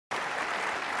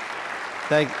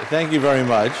Thank you very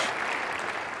much.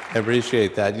 I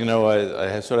appreciate that. You know,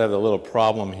 I sort of have a little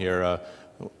problem here.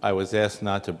 I was asked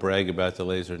not to brag about the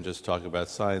laser and just talk about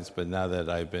science, but now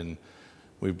that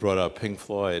we brought up Pink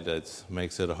Floyd, that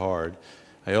makes it hard.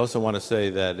 I also want to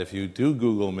say that if you do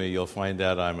Google me, you'll find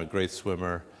out I'm a great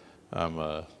swimmer.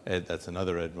 That's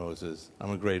another Ed Moses.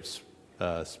 I'm a great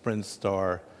sprint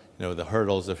star. You know, the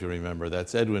hurdles, if you remember,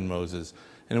 that's Edwin Moses.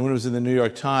 And when it was in the New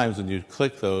York Times, when you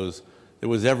click those, it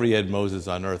was every Ed Moses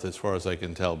on Earth, as far as I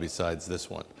can tell, besides this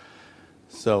one.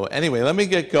 So anyway, let me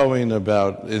get going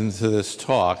into this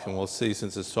talk, and we'll see,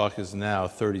 since this talk is now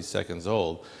 30 seconds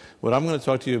old. What I'm going to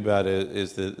talk to you about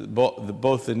is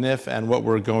both the NIF and what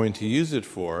we're going to use it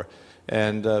for.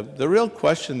 And the real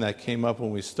question that came up when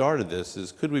we started this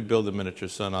is, could we build a miniature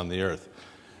sun on the Earth?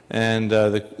 And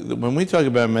when we talk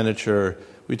about miniature,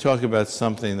 we talk about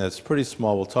something that's pretty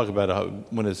small. We'll talk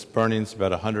about when it's burning, it's about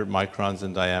 100 microns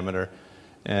in diameter,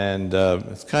 and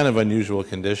it's kind of unusual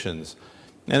conditions.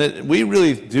 And we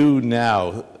really do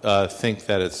now think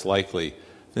that it's likely.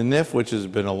 The NIF, which has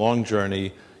been a long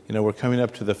journey, you know, we're coming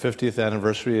up to the 50th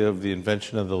anniversary of the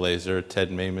invention of the laser, Ted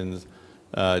Maiman's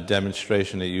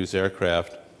demonstration to use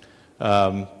aircraft,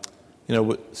 you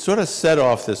know, sort of set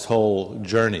off this whole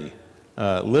journey.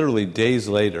 Literally days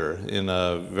later, in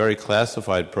a very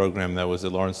classified program that was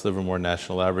at Lawrence Livermore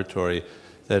National Laboratory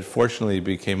that fortunately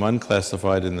became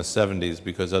unclassified in the 70s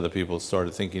because other people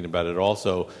started thinking about it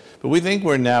also. But we think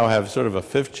we now have sort of a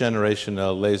fifth generation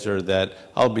laser that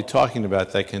I'll be talking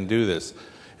about that can do this.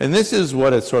 And this is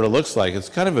what it sort of looks like. It's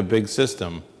kind of a big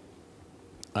system.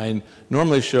 I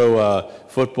normally show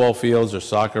football fields or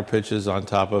soccer pitches on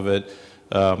top of it.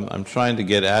 I'm trying to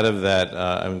get out of that.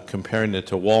 I'm comparing it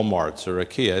to Walmart's or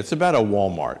IKEA. It's about a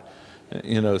Walmart,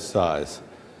 you know, size.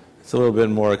 It's a little bit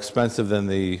more expensive than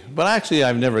but actually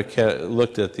I've never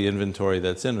looked at the inventory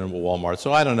that's in a Walmart,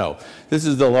 so I don't know. This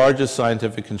is the largest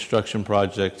scientific construction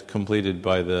project completed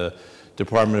by the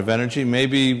Department of Energy,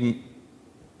 maybe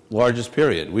largest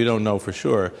period. We don't know for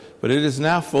sure, but it is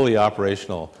now fully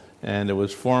operational, and it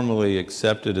was formally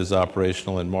accepted as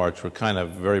operational in March. We're kind of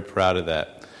very proud of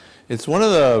that. It's one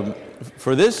of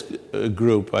for this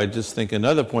group, I just think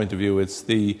another point of view, it's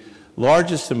the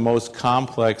largest and most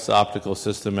complex optical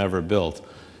system ever built.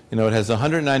 You know, it has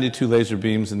 192 laser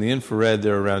beams. In the infrared,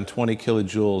 they're around 20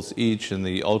 kilojoules each. In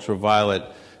the ultraviolet,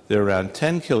 they're around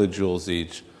 10 kilojoules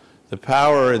each. The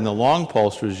power in the long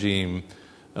pulse regime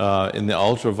in the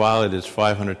ultraviolet is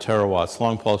 500 terawatts.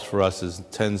 Long pulse for us is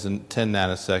 10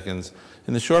 nanoseconds.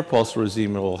 In the short pulse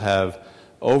regime, it will have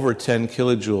over 10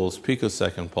 kilojoules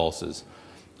picosecond pulses.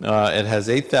 It has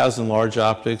 8,000 large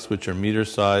optics, which are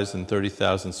meter-sized, and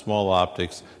 30,000 small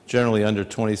optics, generally under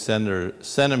 20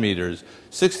 centimeters,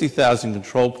 60,000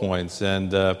 control points.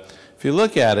 And if you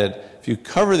look at it, if you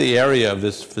cover the area of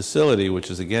this facility, which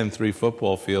is, again, 3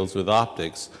 football fields with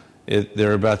optics,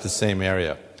 they're about the same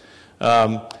area.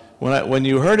 When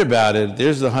you heard about it,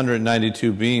 there's the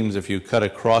 192 beams. If you cut a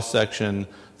cross-section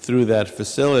through that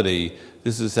facility,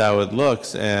 this is how it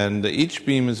looks, and each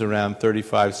beam is around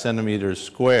 35 centimeters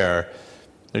square.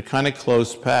 They're kind of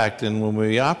close packed, and when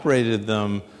we operated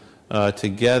them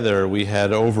together, we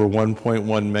had over 1.1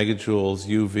 megajoules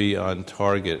UV on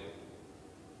target,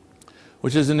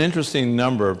 which is an interesting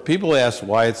number. People ask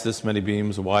why it's this many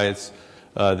beams, why it's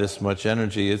this much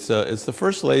energy. It's the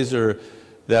first laser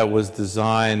that was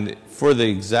designed for the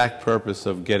exact purpose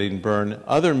of getting burned.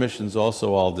 Other missions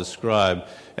also I'll describe.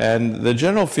 And the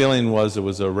general feeling was it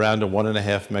was around a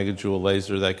 1.5 megajoule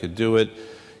laser that could do it.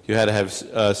 You had to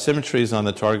have symmetries on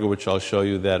the target, which I'll show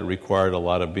you, that required a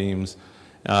lot of beams.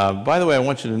 By the way, I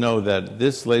want you to know that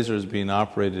this laser is being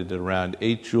operated at around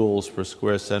 8 joules per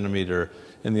square centimeter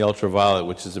in the ultraviolet,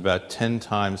 which is about 10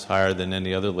 times higher than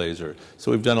any other laser.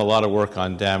 So we've done a lot of work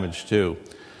on damage too.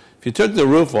 If you took the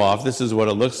roof off, this is what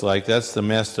it looks like. That's the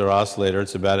master oscillator.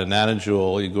 It's about a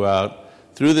nanojoule. You go out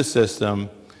through the system.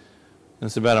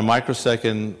 It's about a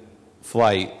microsecond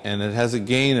flight, and it has a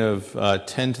gain of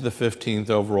 10 to the 15th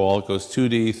overall. It goes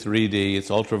 2D, 3D. It's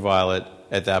ultraviolet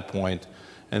at that point.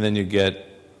 And then you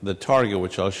get the target,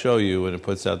 which I'll show you, and it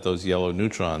puts out those yellow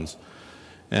neutrons.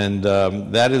 And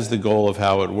that is the goal of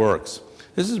how it works.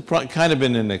 This has kind of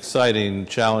been an exciting,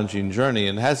 challenging journey,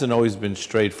 and hasn't always been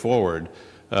straightforward.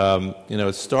 You know,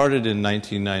 it started in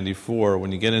 1994.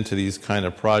 When you get into these kind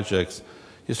of projects,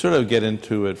 you sort of get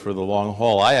into it for the long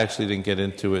haul. I actually didn't get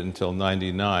into it until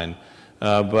 '99,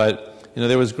 but you know,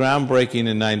 there was groundbreaking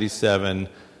in '97.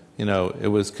 You know,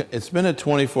 it's been a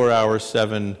 24-hour,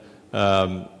 7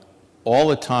 all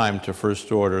the time to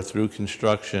first order through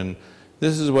construction.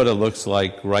 This is what it looks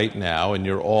like right now, and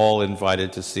you're all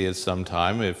invited to see it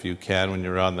sometime if you can when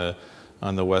you're on the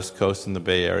on the West Coast in the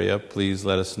Bay Area, please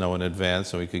let us know in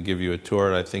advance and we could give you a tour,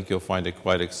 and I think you'll find it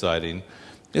quite exciting.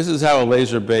 This is how a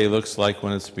laser bay looks like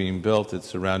when it's being built.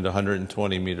 It's around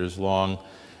 120 meters long,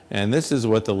 and this is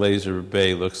what the laser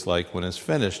bay looks like when it's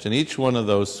finished. And each one of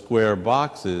those square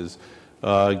boxes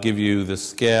give you the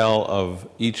scale of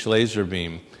each laser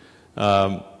beam.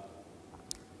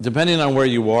 Depending on where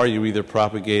you are, you're either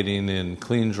propagating in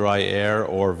clean, dry air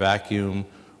or vacuum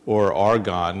or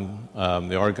argon.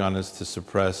 The argon is to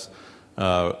suppress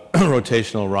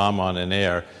rotational Raman in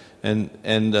air. And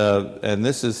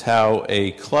this is how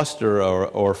a cluster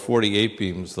or 48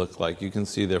 beams look like. You can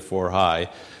see they're 4 high.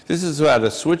 This is what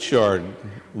a switch yard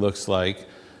looks like.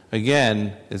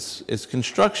 Again, it's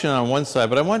construction on one side,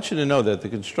 but I want you to know that the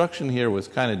construction here was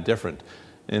kind of different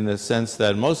in the sense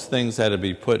that most things had to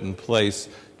be put in place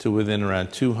to within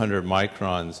around 200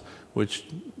 microns, which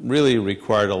really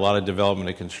required a lot of development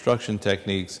of construction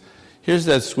techniques. Here's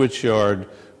that switch yard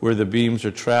where the beams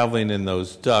are traveling in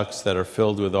those ducts that are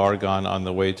filled with argon on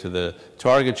the way to the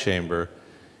target chamber.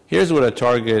 Here's what a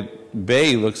target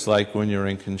bay looks like when you're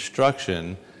in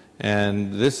construction,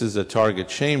 and this is a target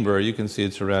chamber. You can see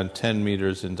it's around 10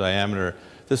 meters in diameter.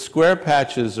 The square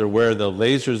patches are where the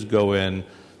lasers go in.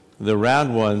 The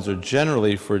round ones are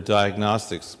generally for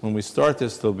diagnostics. When we start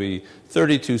this, there'll be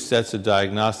 32 sets of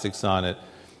diagnostics on it,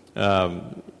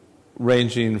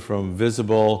 ranging from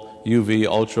visible, UV,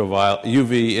 ultraviolet,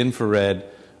 UV, infrared,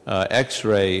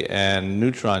 X-ray, and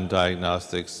neutron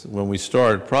diagnostics. When we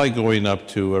start, probably going up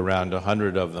to around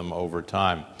 100 of them over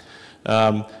time.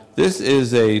 This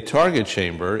is a target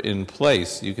chamber in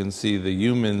place. You can see the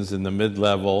humans in the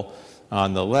mid-level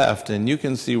on the left, and you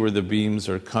can see where the beams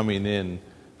are coming in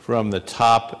from the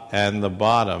top and the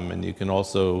bottom, and you can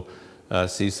also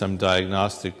see some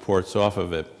diagnostic ports off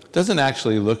of it. It doesn't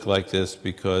actually look like this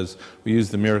because we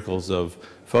use the miracles of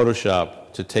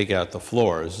Photoshop to take out the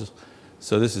floors.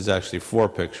 So this is actually 4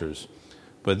 pictures.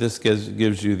 But this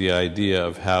gives you the idea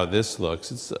of how this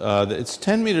looks. It's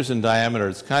 10 meters in diameter.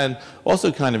 It's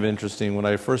also kind of interesting. When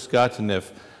I first got to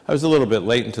NIF, I was a little bit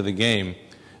late into the game.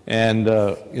 And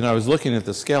I was looking at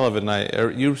the scale of it,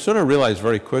 and you sort of realize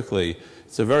very quickly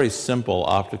it's a very simple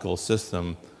optical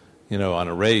system, on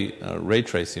a ray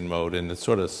tracing mode, and it's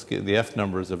sort of the F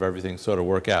numbers of everything sort of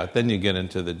work out. Then you get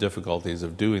into the difficulties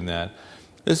of doing that.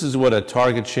 This is what a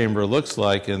target chamber looks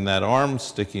like, and that arm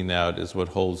sticking out is what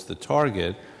holds the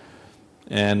target.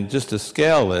 And just to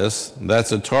scale this,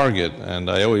 that's a target, and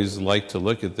I always like to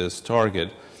look at this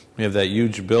target. We have that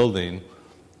huge building,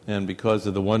 and because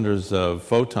of the wonders of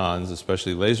photons,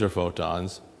 especially laser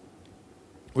photons,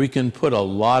 we can put a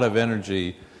lot of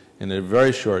energy in a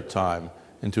very short time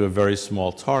into a very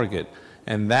small target.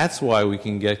 And that's why we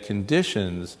can get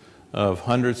conditions of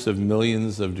hundreds of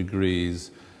millions of degrees,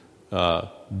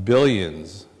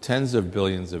 billions, tens of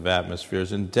billions of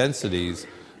atmospheres, and densities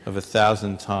of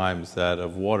 1,000 times that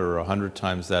of water or 100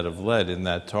 times that of lead in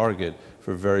that target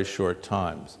for very short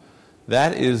times.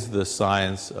 That is the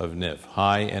science of NIF,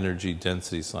 high energy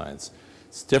density science.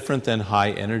 It's different than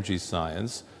high energy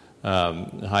science,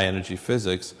 high energy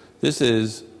physics. This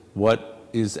is what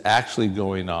is actually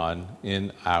going on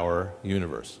in our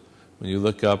universe. When you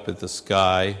look up at the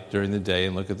sky during the day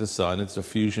and look at the sun, it's a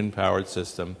fusion-powered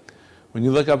system. When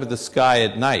you look up at the sky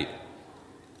at night,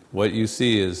 what you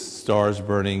see is stars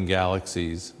burning,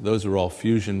 galaxies. Those are all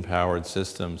fusion-powered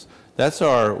systems. That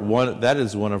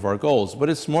is one of our goals, but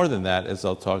it's more than that, as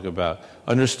I'll talk about.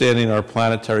 Understanding our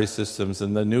planetary systems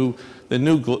and the new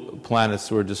planets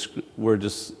we're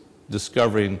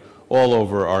discovering all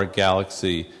over our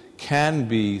galaxy can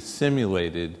be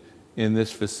simulated in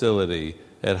this facility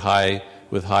with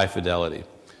high fidelity.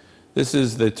 This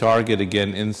is the target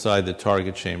again inside the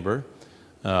target chamber.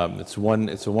 It's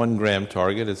a 1 gram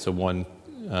target. It's a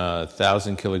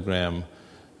 1,000 kilogram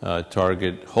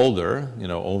target holder.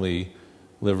 Only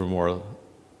Livermore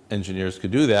engineers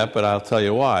could do that, but I'll tell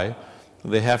you why.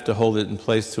 They have to hold it in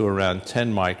place to around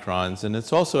 10 microns, and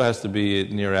it also has to be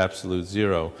at near absolute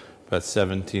zero, about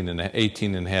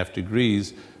 18.5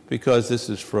 degrees, because this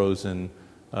is frozen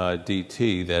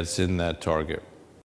DT that's in that target.